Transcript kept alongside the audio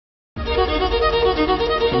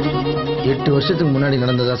8 வருஷத்துக்கு முன்னாடி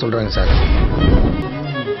நடந்ததா சொல்றாங்க சார்.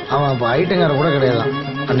 அவன் அப்போ ஐட்டங்கார கூட கிடையாதான்.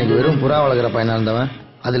 அன்னைக்கு வெறும் புறா வளர்க்குற பையனா இருந்தவன்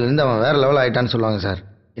அதுல இருந்து அவன் வேற லெவல் ஆயிட்டான்னு சொல்லுவாங்க சார்.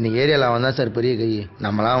 இன்னைக்கு ஏரியாவில் அவன் தான் சார் பெரிய கை.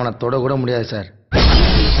 நம்மளாம் அவனை தொட கூட முடியாது சார்.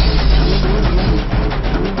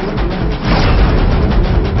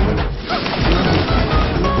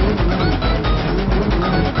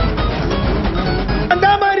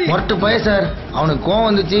 மொரட்டு பய சார். அவனுக்கு கோவம்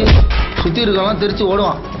வந்துச்சு, சுத்தி இருக்கலாம் தெரிச்சு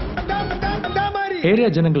ஓடுவான். ஏரியா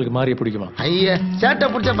ஜனங்களுக்கு மாறிய பிடிக்குமா? ஐயா சேட்டை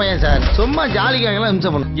பிடிச்ச பையன் சார். சும்மா ஜாலிக்காகலாம் இம்சை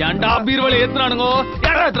பண்ணும். ஏன்டா பீர்வலை ஏத்துறானுங்க?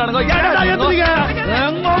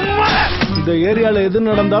 இந்த ஏரியால எது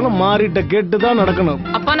நடந்தாலும் மாறிட்ட கேட்டுதான் நடக்கணும்.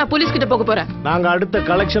 அப்பா நான் போலீஸ் கிட்ட போக போறேன். நாங்க அடுத்த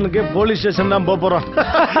கலெக்ஷனுக்கே போலீஸ் ஸ்டேஷன் தான் போறோம்.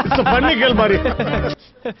 பண்ணி கேள் மாறி.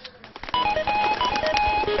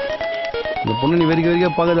 இந்த பொண்ணு நீ வெறிக்க வெறிக்க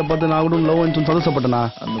பாக்கத பார்த்து நான் கூட லவ் பண்ணி சந்தோஷப்பட்டனா?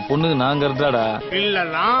 அந்த பொண்ணுக்கு நாங்க இருந்தாடா.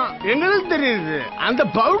 இல்லனா எங்களுக்கு தெரியுது, அந்த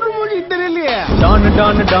பவுடர் மூஞ்சி தெரியலையே. Don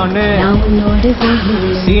Don Don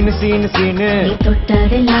Seenu Seenu Seenu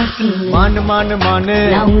மானு மானு மானு.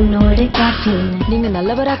 நீங்க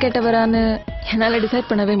நல்லவரா கெட்டவரான்னு என்னால டிசைட்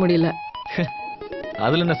பண்ணவே முடியல.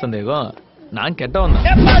 அதுல என்ன சந்தேகம்? நான் கெட்டவன் தான்.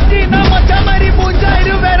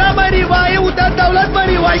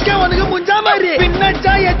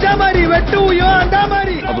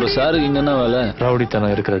 அப்புறம் சாருக்கு இங்க என்ன வேலை?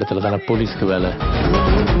 ரவுடித்தனம் இருக்கிற இடத்துல தானே போலீஸ்க்கு வேலை.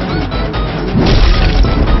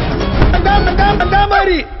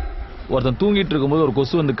 ஒருத்தன் தூங்கிட்டு இருக்கும்போது ஒரு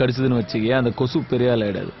கொசு வந்து கடிச்சதுன்னு வச்சுக்க, அந்த கொசு பெரிய ஆள்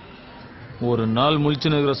ஆயிடாது. ஒரு நாள்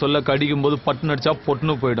முழிச்சுன்னு இருக்கிற சொல்ல கடிக்கும் போது பட்டுன்னு அடிச்சா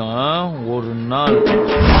பொட்டுன்னு போயிடும். ஒரு நாள்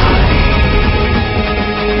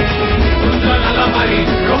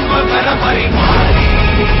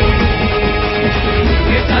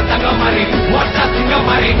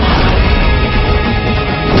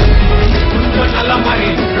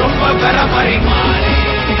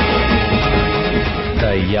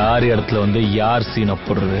யார் இடத்துல வந்து யார் சீனை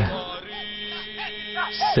போடுறது?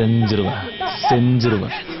 செஞ்சிருவேன்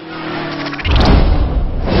செஞ்சிருவேன்.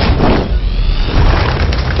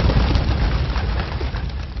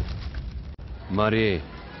 மாறி,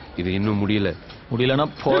 இது இன்னும் முடியலன்னா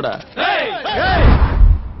போடா.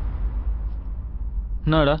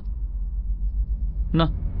 என்னடா? என்ன